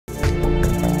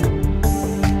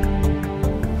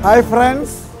Hi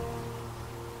friends,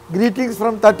 greetings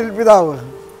from Thattil Pidav.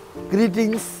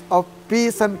 Greetings of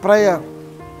peace and prayer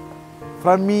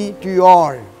from me to you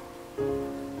all.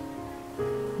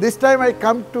 This time I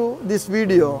come to this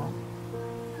video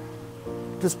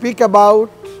to speak about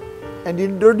and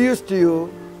introduce to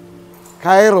you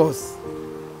Kairos.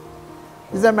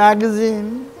 This is a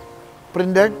magazine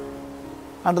printed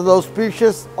under the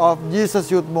auspices of Jesus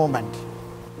Youth Movement.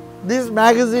 This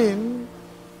magazine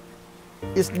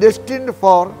is destined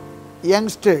for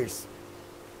youngsters,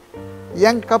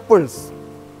 young couples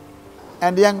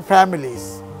and young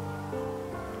families.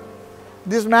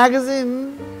 This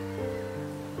magazine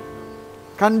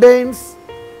contains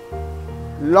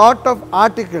lot of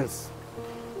articles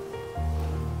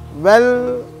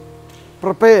well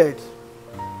prepared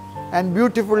and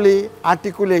beautifully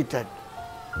articulated.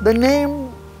 The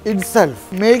name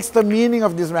itself makes the meaning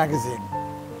of this magazine.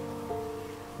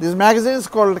 This magazine is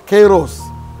called Kairos.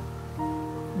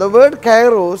 The word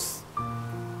Kairos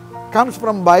comes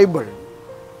from Bible.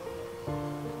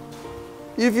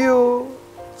 If you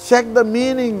check the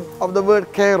meaning of the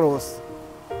word Kairos,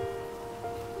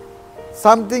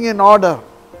 something in order,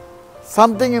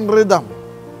 something in rhythm,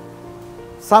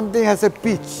 something has a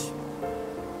pitch.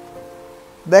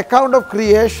 The account of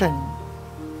creation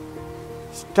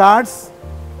starts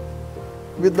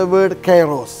with the word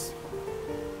Kairos.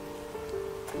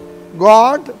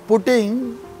 God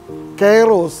putting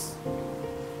Kairos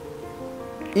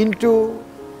into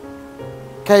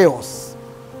chaos.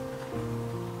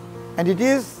 And it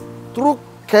is through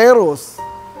Kairos,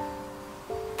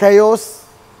 chaos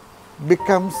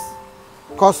becomes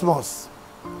cosmos.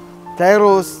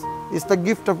 Kairos is the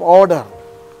gift of order,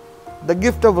 the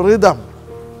gift of rhythm,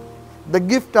 the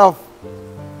gift of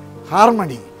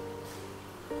harmony.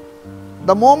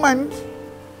 The moment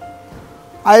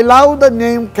I love the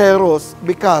name Kairos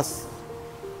because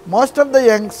most of the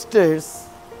youngsters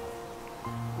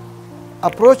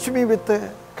approach me with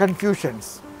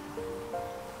confusions,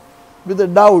 with the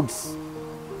doubts,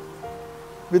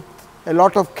 with a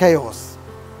lot of chaos.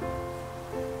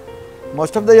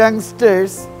 Most of the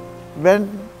youngsters, when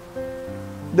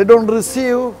they don't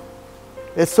receive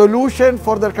a solution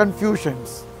for their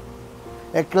confusions,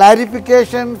 a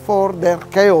clarification for their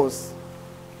chaos,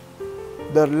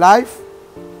 their life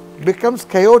becomes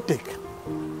chaotic.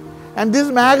 And this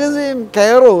magazine,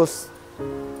 Kairos,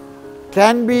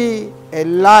 can be a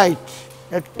light,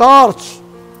 a torch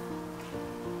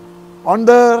on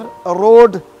the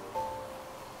road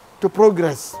to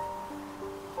progress.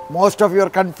 Most of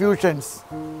your confusions,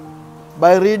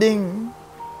 by reading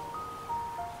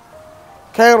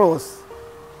Kairos,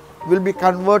 will be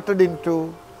converted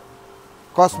into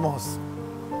cosmos.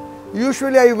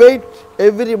 Usually I wait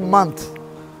every month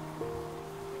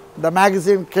the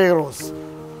magazine Kairos,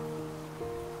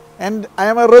 and I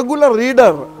am a regular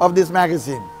reader of this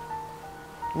magazine.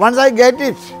 Once I get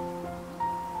it,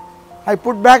 I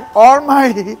put back all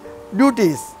my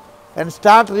duties and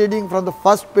start reading from the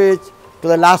first page to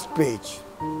the last page,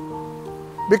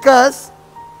 because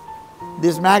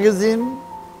this magazine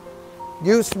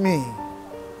gives me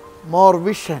more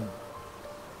vision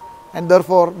and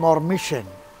therefore more mission.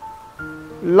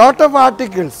 Lot of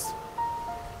articles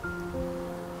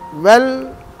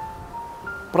well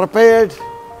prepared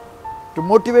to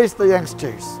motivate the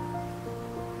youngsters.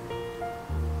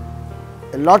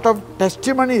 A lot of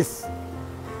testimonies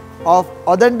of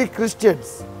authentic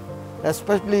Christians,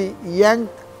 especially young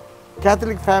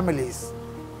Catholic families,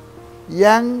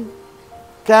 young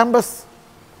campus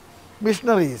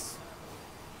missionaries,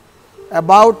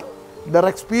 about their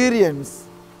experience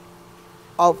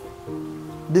of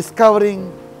discovering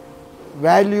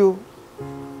value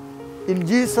in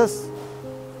Jesus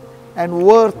and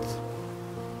worth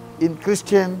in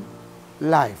Christian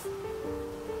life.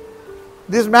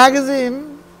 This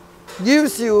magazine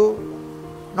gives you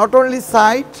not only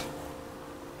sight,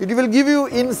 it will give you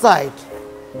insight,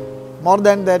 more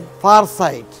than that, far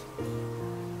sight,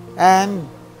 and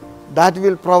that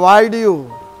will provide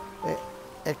you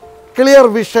a clear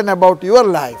vision about your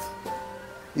life,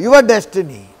 your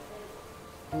destiny,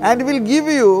 and will give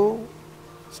you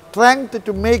strength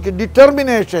to make a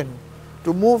determination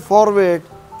to move forward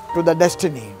to the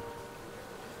destiny.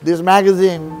 This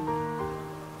magazine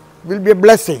will be a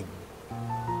blessing.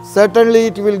 Certainly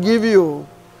it will give you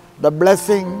the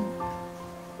blessing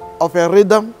of a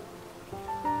rhythm,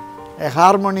 a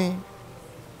harmony,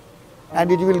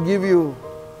 and it will give you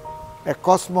a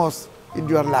cosmos in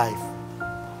your life.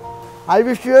 I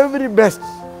wish you every best,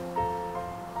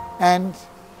 and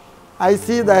I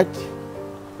see that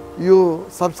you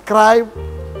subscribe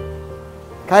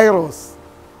Kairos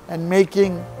and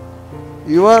making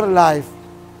your life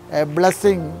a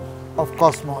blessing of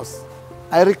Cosmos.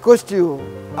 I request you,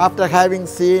 after having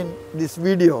seen this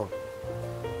video,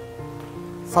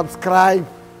 subscribe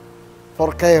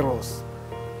for Kairos.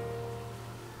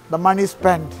 The money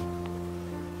spent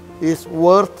is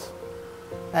worth,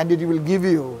 and it will give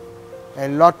you a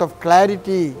lot of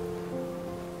clarity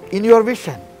in your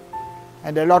vision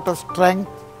and a lot of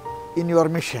strength in your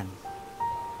mission.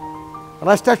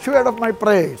 Rest assured of my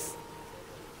prayers.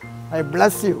 I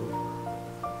bless you.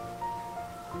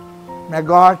 May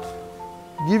God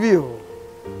give you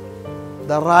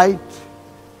the right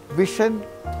vision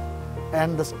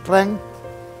and the strength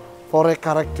for a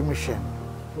correct mission.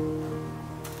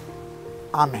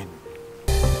 Amen.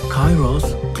 Kairos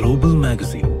Global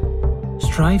Magazine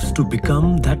strives to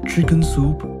become that chicken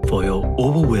soup for your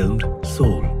overwhelmed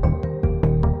soul.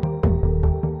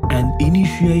 An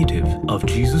initiative of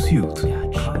Jesus Youth.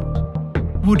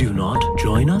 Would you not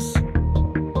join us?